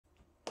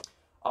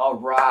All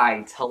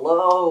right.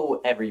 Hello,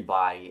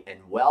 everybody,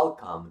 and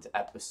welcome to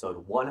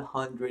episode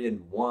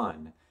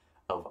 101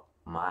 of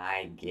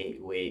my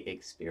Gateway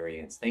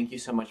Experience. Thank you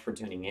so much for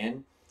tuning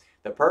in.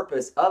 The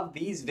purpose of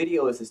these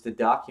videos is to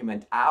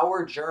document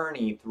our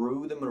journey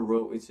through the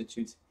Monroe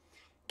Institute's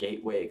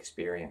Gateway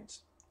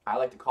Experience. I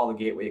like to call the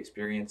Gateway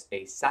Experience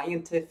a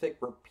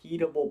scientific,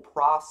 repeatable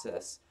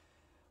process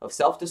of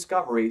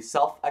self-discovery,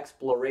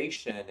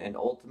 self-exploration, and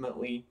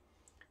ultimately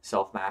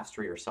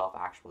self-mastery or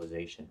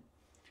self-actualization.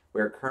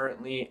 We're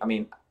currently,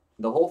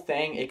 the whole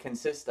thing, it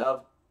consists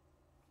of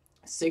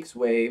 6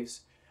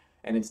 waves,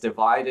 and it's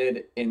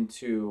divided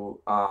into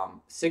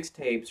 6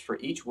 tapes for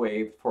each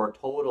wave for a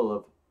total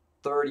of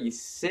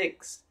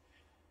 36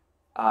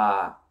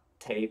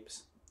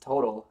 tapes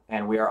total,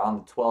 and we are on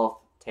the 12th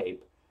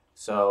tape.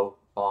 So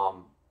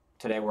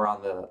today we're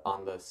on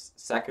the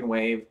second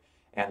wave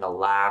and the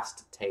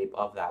last tape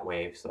of that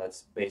wave. So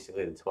that's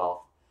basically the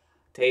 12th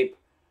tape,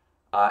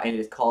 and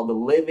it's called the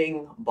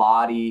Living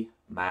Body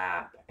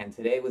Map. And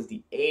today was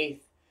the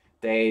 8th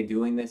day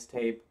doing this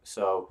tape.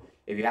 So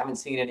if you haven't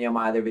seen any of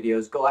my other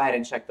videos, go ahead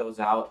and check those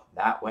out.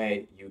 That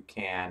way you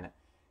can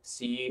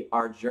see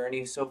our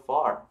journey so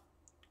far.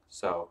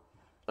 So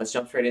let's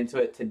jump straight into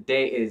it.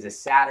 Today is a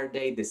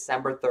Saturday,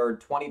 December 3rd,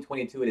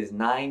 2022. It is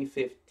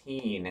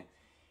 9:15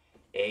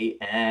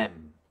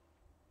 a.m.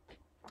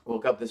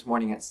 Woke up this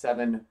morning at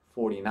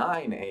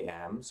 7:49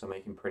 a.m., so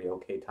making pretty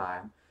okay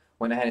time.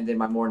 Went ahead and did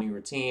my morning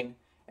routine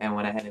and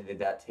went ahead and did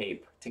that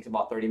tape. It takes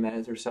about 30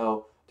 minutes or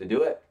so to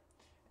do it.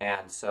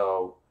 And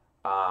so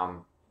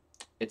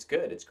it's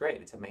good. It's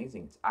great. It's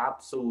amazing. It's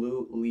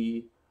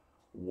absolutely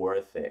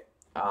worth it.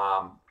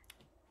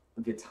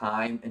 The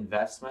time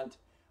investment,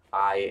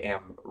 I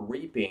am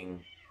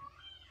reaping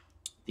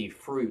the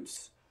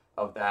fruits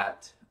of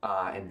that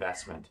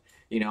investment.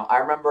 I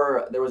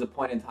remember there was a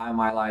point in time in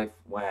my life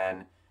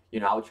when,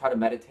 I would try to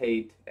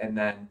meditate and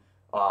then,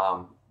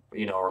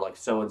 or like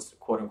so it's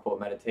quote unquote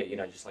meditate,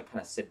 just like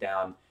kind of sit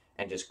down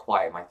and just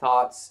quiet my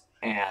thoughts.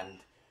 And,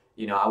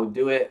 I would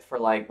do it for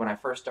like, when I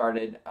first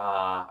started,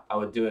 I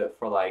would do it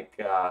for like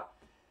a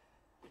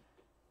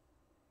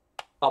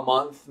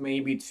month,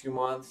 maybe 2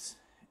 months.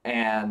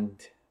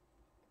 And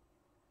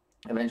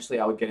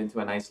eventually I would get into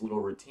a nice little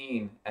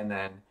routine, and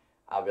then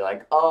I'll be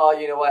like, oh,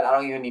 you know what? I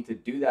don't even need to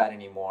do that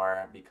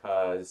anymore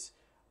because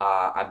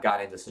I've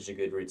got into such a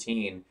good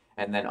routine.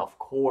 And then, of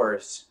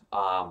course,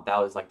 that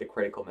was like the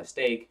critical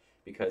mistake,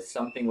 because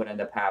something would end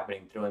up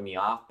happening, throwing me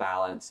off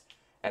balance,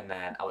 and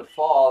then I would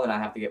fall, and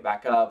I'd have to get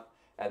back up,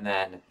 and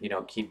then,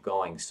 keep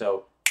going.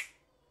 So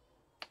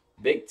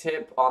big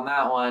tip on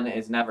that one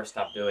is never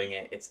stop doing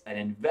it. It's an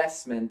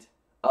investment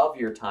of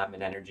your time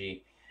and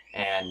energy,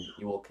 and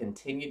you will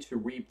continue to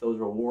reap those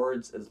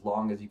rewards as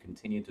long as you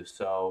continue to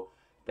sow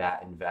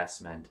that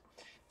investment.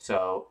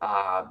 So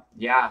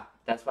yeah,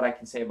 that's what I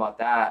can say about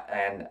that.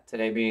 And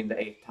today being the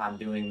 8th time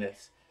doing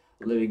this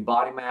living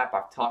body map,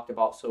 I've talked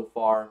about so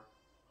far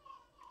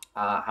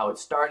how it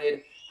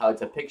started, how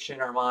it's a picture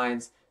in our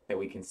minds that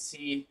we can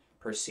see,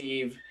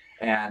 perceive,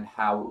 and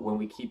how when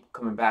we keep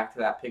coming back to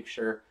that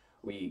picture,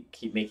 we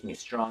keep making it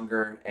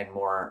stronger and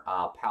more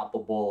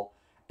palpable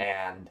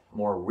and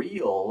more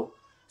real.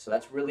 So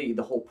that's really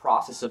the whole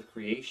process of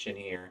creation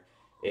here,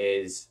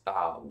 is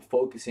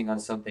focusing on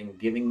something,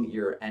 giving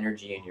your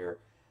energy and your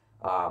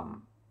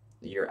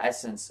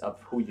essence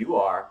of who you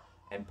are,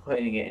 and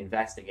putting it,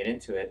 investing it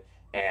into it,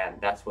 and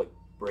that's what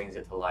brings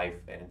it to life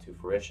and into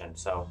fruition.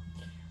 So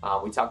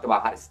we talked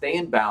about how to stay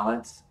in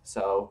balance.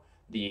 So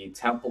the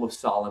Temple of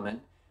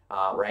Solomon,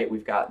 right?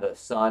 We've got the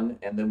sun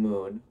and the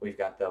moon. We've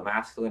got the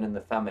masculine and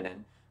the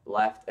feminine,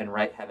 left and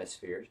right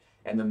hemispheres.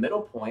 And the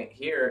middle point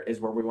here is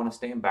where we want to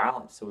stay in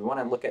balance. So we want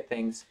to look at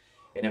things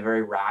in a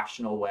very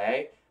rational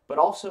way, but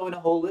also in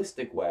a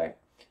holistic way.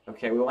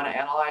 Okay, we want to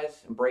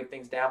analyze and break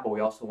things down, but we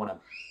also want to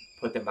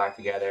put them back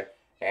together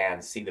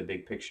and see the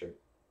big picture.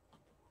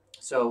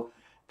 So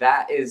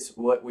that is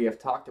what we have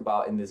talked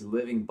about in this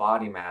living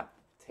body map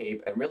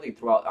tape, and really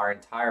throughout our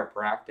entire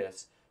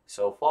practice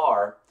so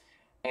far.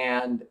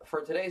 And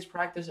for today's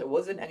practice, it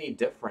wasn't any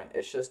different.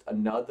 It's just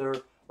another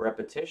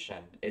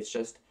repetition. It's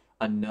just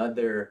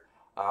another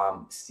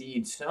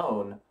seed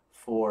sown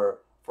for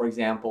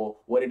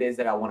example, what it is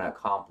that I want to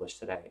accomplish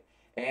today.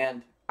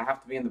 And I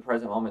have to be in the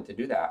present moment to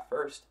do that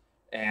first,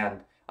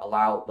 and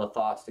allow the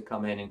thoughts to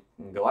come in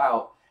and go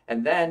out,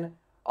 and then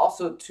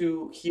also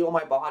to heal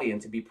my body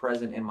and to be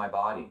present in my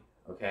body,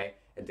 okay,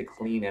 and to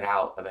clean it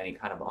out of any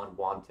kind of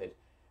unwanted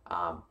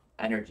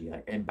energy,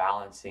 like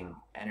imbalancing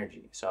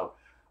energy. So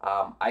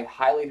I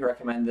highly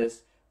recommend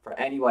this for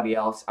anybody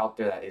else out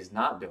there that is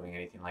not doing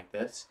anything like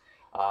this.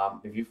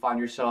 If you find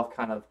yourself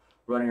kind of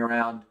running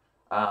around,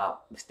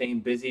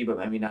 staying busy, but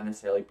maybe not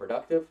necessarily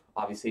productive,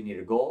 obviously you need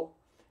a goal.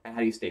 And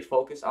how do you stay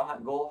focused on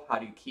that goal? How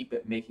do you keep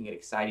it, making it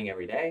exciting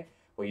every day?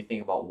 Well, you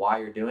think about why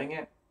you're doing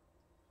it.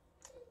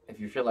 If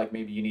you feel like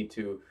maybe you need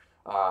to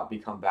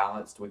become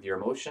balanced with your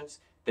emotions,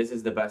 this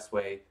is the best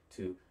way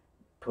to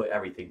put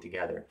everything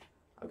together.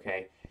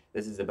 Okay,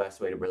 this is the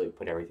best way to really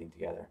put everything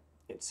together.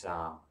 It's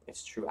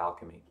true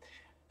alchemy.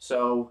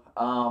 So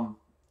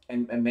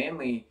and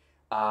mainly,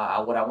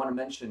 what I want to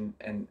mention,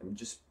 and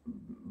just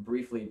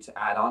briefly to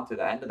add on to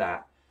the end of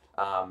that,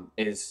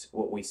 is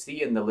what we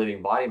see in the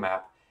living body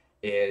map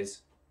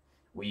is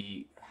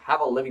we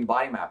have a living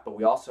body map, but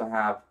we also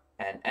have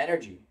an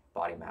energy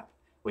body map,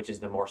 which is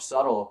the more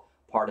subtle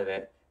part of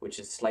it, which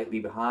is slightly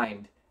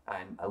behind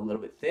and a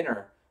little bit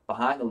thinner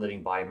behind the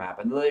living body map.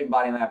 And the living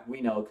body map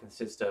we know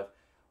consists of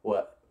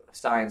what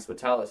science would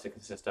tell us it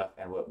consists of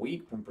and what we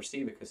can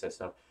perceive it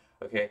consists of.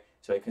 Okay,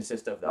 so it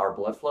consists of our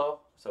blood flow.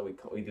 So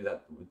we do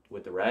that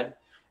with the red,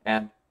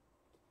 and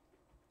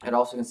it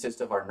also consists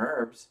of our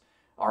nerves,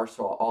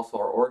 also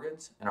our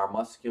organs, and our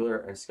muscular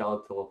and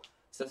skeletal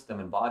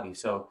system and body.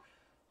 So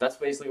that's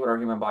basically what our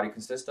human body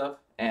consists of.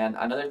 And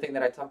another thing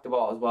that I talked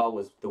about as well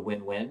was the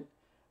win-win.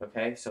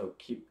 Okay, so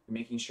keep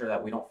making sure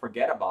that we don't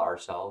forget about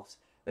ourselves.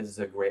 This is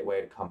a great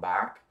way to come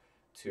back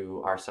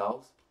to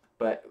ourselves,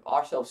 but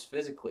ourselves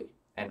physically,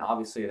 and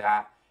obviously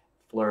that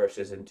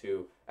flourishes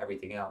into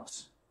everything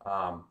else.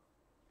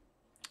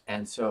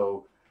 And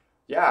so,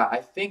 yeah, I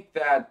think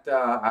that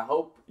I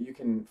hope you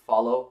can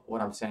follow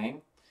what I'm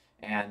saying.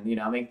 And,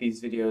 I make these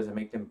videos, I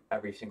make them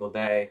every single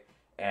day.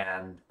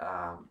 And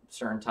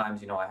certain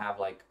times, I have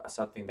like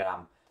something that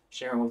I'm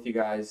sharing with you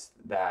guys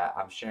that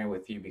I'm sharing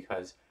with you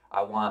because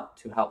I want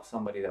to help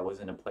somebody that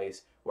was in a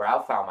place where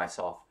I found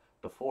myself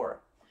before.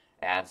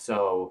 And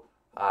so,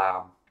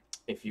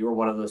 if you were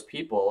one of those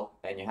people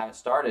and you haven't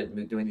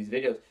started doing these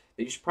videos,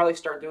 then you should probably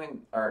start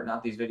doing, or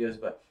not these videos,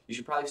 but you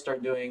should probably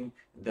start doing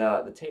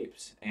the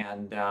tapes.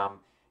 And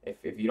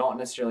if you don't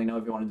necessarily know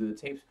if you want to do the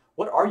tapes,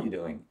 what are you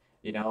doing?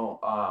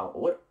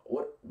 What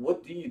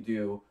do you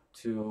do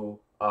to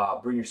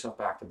bring yourself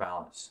back to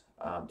balance?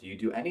 Do you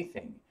do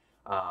anything?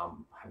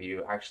 Have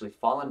you actually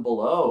fallen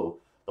below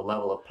the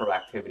level of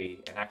proactivity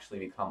and actually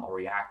become a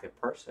reactive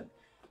person?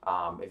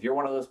 If you're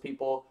one of those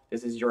people,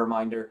 this is your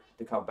reminder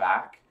to come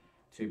back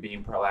to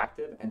being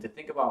proactive and to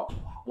think about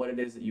what it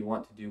is that you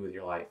want to do with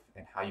your life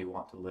and how you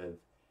want to live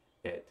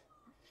it.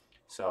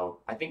 So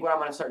I think what I'm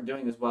going to start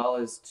doing as well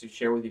is to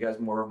share with you guys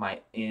more of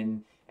my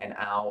in and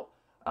out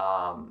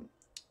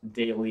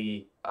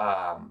daily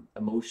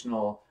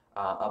emotional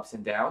ups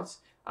and downs.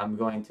 I'm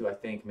going to, I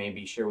think,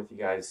 maybe share with you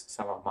guys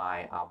some of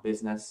my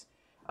business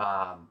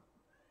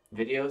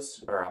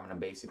videos, or I'm going to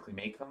basically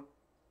make them.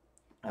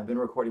 I've been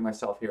recording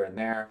myself here and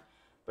there,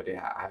 but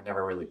yeah, I've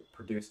never really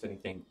produced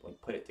anything,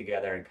 like put it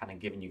together and kind of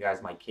giving you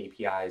guys my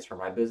KPIs for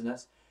my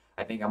business.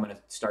 I think I'm going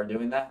to start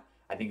doing that.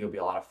 I think it'll be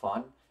a lot of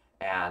fun,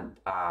 and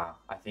I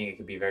think it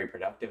could be very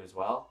productive as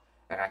well,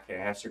 and I can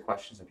answer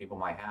questions that people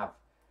might have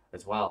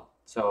as well.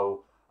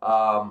 So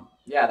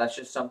yeah, that's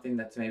just something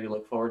that to maybe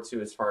look forward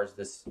to as far as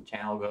this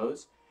channel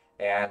goes.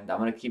 And I'm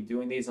going to keep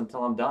doing these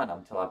until I'm done,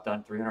 until I've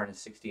done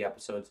 360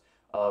 episodes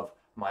of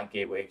my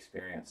Gateway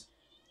experience.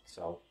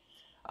 So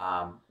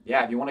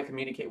yeah, if you want to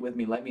communicate with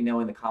me, let me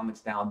know in the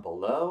comments down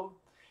below.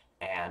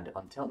 And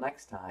until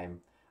next time,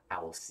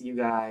 I will see you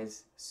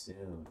guys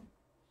soon.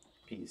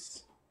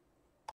 Peace.